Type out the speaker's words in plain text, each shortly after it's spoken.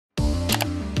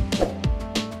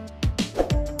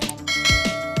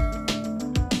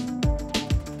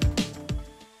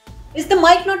Is the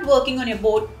mic not working on your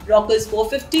Boat Rockerz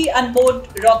 450 and Boat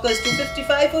Rockerz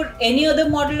 255 or any other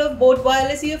model of Boat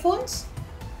wireless earphones?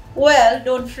 Well,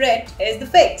 don't fret, here's the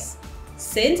fix.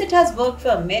 Since it has worked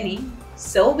for many,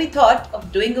 so we thought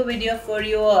of doing a video for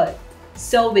you all.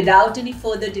 So without any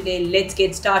further delay, let's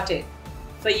get started.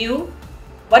 For you,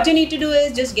 what you need to do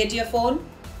is just get your phone,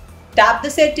 tap the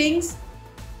settings,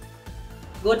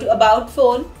 go to About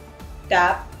Phone,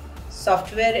 tap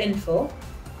Software Info,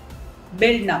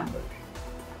 Build Number.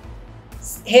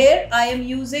 Here I am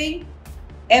using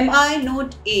MI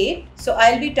Note 8, so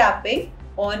I'll be tapping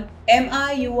on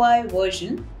MIUI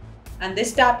version, and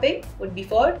this tapping would be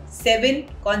for 7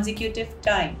 consecutive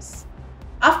times.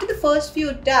 After the first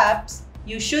few taps,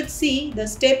 you should see the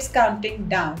steps counting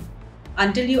down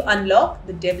until you unlock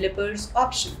the developers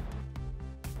option.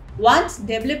 Once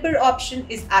developer option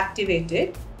is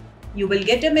activated, you will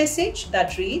get a message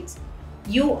that reads,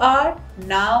 "You are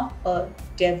now a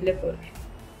developer."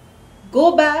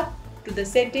 Go back to the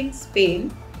settings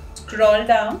pane, scroll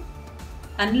down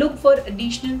and look for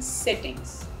additional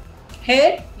settings.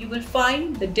 Here you will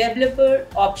find the developer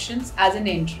options as an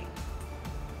entry.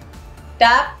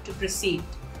 Tap to proceed.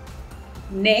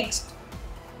 Next,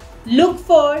 look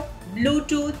for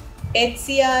Bluetooth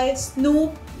HCI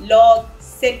Snoop Log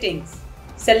settings.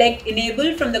 Select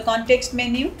Enable from the context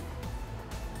menu.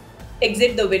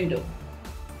 Exit the window.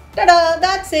 Ta-da!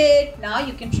 That's it. Now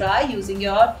you can try using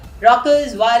your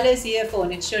Rockerz wireless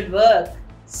earphone. It should work.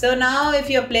 So now if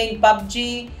you're playing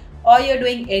PUBG or you're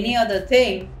doing any other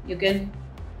thing, you can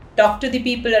talk to the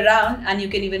people around and you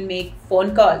can even make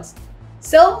phone calls.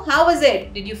 So how was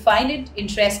it? Did you find it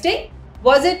interesting?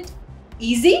 Was it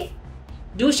easy?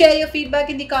 Do share your feedback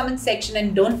in the comments section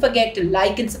and don't forget to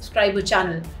like and subscribe our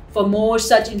channel for more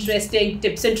such interesting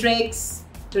tips and tricks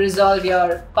to resolve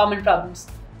your common problems.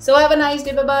 So have a nice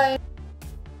day. Bye-bye.